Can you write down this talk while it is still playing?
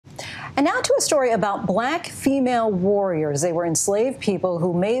And now to a story about black female warriors. They were enslaved people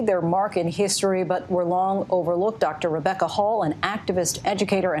who made their mark in history but were long overlooked. Dr. Rebecca Hall, an activist,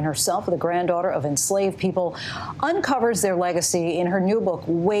 educator, and herself the granddaughter of enslaved people, uncovers their legacy in her new book,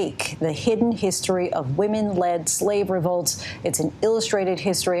 Wake, The Hidden History of Women-Led Slave Revolts. It's an illustrated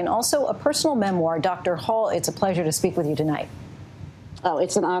history and also a personal memoir. Dr. Hall, it's a pleasure to speak with you tonight. Oh,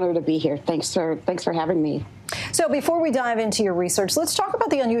 it's an honor to be here. Thanks for having me. So before we dive into your research, let's talk about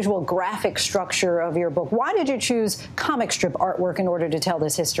the unusual graphic structure of your book. Why did you choose comic strip artwork in order to tell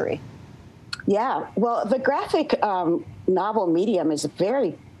this history? Yeah, well, the graphic novel medium is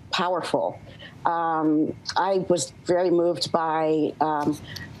very powerful. I was very moved by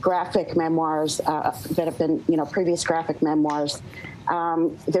graphic memoirs that have been, previous graphic memoirs.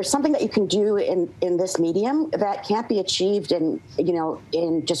 There's something that you can do in this medium that can't be achieved in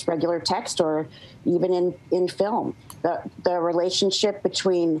just regular text or even in film. The relationship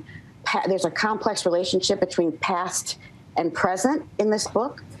between, there's a complex relationship between past and present in this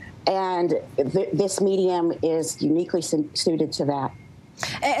book, and this medium is uniquely suited to that.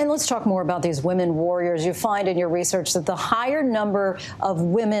 And let's talk more about these women warriors. You find in your research that the higher number of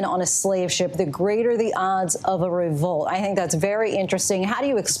women on a slave ship, the greater the odds of a revolt. I think that's very interesting. How do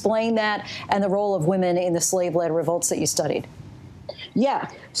you explain that and the role of women in the slave-led revolts that you studied? Yeah,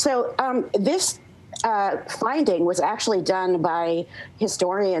 so this finding was actually done by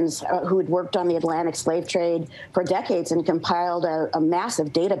historians who had worked on the Atlantic slave trade for decades and compiled a massive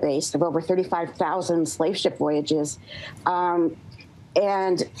database of over 35,000 slave ship voyages.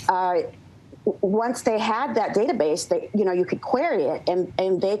 And once they had that database, you could query it,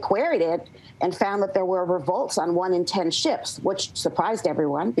 and they queried it and found that there were revolts on 1 in 10 ships, which surprised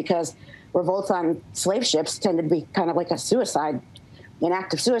everyone because revolts on slave ships tended to be kind of like an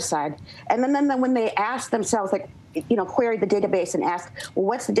act of suicide. And then when they asked themselves, queried the database and asked, well,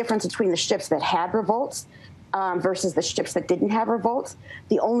 what's the difference between the ships that had revolts versus the ships that didn't have revolts?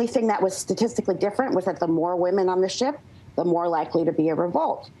 The only thing that was statistically different was that the more women on the ship, the more likely to be a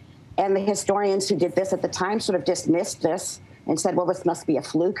revolt. And the historians who did this at the time sort of dismissed this and said, well, this must be a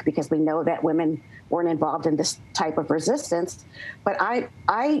fluke because we know that women weren't involved in this type of resistance. But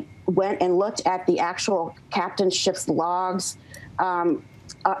I went and looked at the actual captain's ship's logs on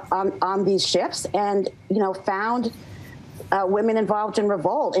these ships and, found women involved in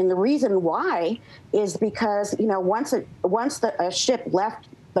revolt. And the reason why is because, once a ship left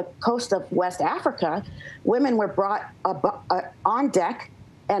the coast of West Africa, women were brought on deck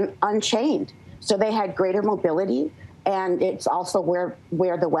and unchained. So they had greater mobility, and it's also where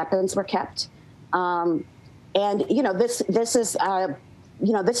the weapons were kept. And this is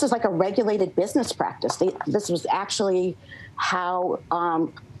like a regulated business practice. This was actually how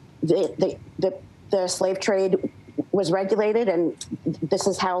the slave trade was regulated, and this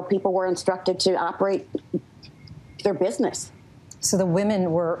is how people were instructed to operate their business. So the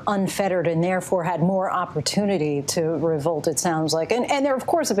women were unfettered and therefore had more opportunity to revolt, it sounds like. And there, of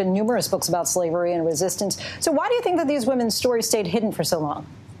course, have been numerous books about slavery and resistance. So why do you think that these women's stories stayed hidden for so long?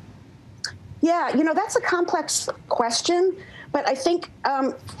 Yeah, that's a complex question. But I think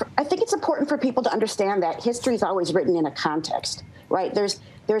it's important for people to understand that history is always written in a context, right? There's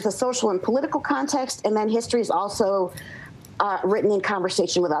a social and political context, and then history is also written in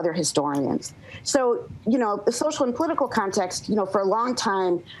conversation with other historians. So, the social and political context, for a long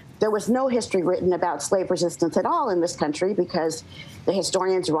time, there was no history written about slave resistance at all in this country because the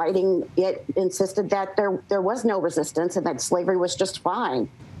historians writing it insisted that there was no resistance and that slavery was just fine.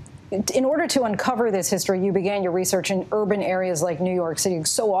 In order to uncover this history, you began your research in urban areas like New York City.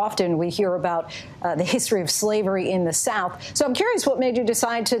 So often we hear about the history of slavery in the South. So I'm curious what made you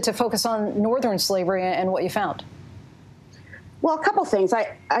decide to focus on northern slavery and what you found. Well, a couple things.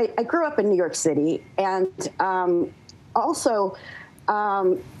 I grew up in New York City, and also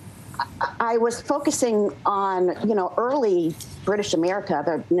I was focusing on early British America,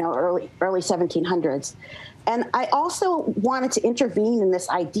 the early 1700s, and I also wanted to intervene in this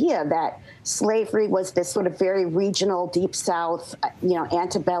idea that slavery was this sort of very regional, deep South,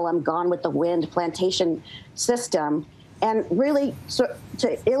 antebellum, gone with the wind plantation system, and really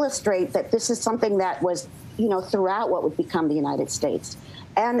to illustrate that this is something that was throughout what would become the United States,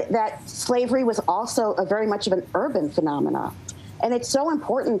 and that slavery was also very much of an urban phenomenon. And it's so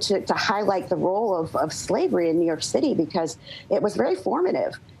important to highlight the role of slavery in New York City because it was very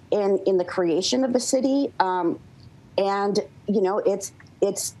formative in the creation of the city, and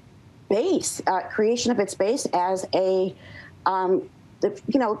its base, creation of its base as a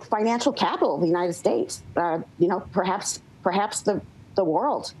financial capital of the United States, perhaps the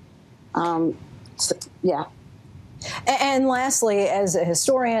world. Yeah. And lastly, as a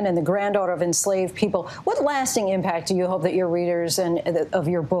historian and the granddaughter of enslaved people, what lasting impact do you hope that your readers and of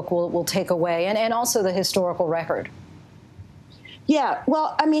your book will take away, and also the historical record? Yeah,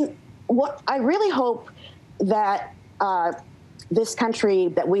 well, I mean, what I really hope that this country,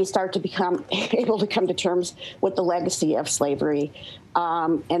 that we start to become able to come to terms with the legacy of slavery,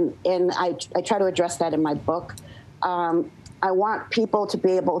 and I try to address that in my book. I want people to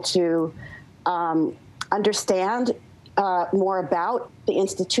be able to understand more about the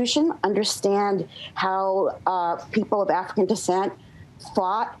institution, understand how people of African descent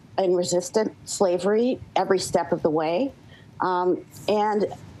fought and resisted slavery every step of the way, and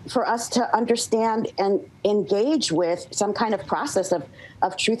for us to understand and engage with some kind of process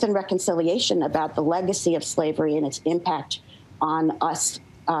of truth and reconciliation about the legacy of slavery and its impact on us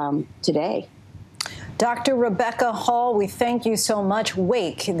today. Dr. Rebecca Hall, we thank you so much.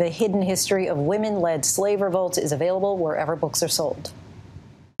 Wake, The Hidden History of Women-Led Slave Revolts is available wherever books are sold.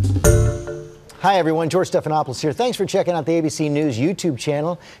 Hi, everyone. George Stephanopoulos here. Thanks for checking out the ABC News YouTube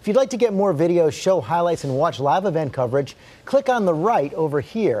channel. If you'd like to get more videos, show highlights, and watch live event coverage, click on the right over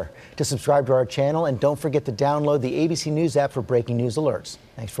here to subscribe to our channel. And don't forget to download the ABC News app for breaking news alerts.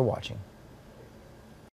 Thanks for watching.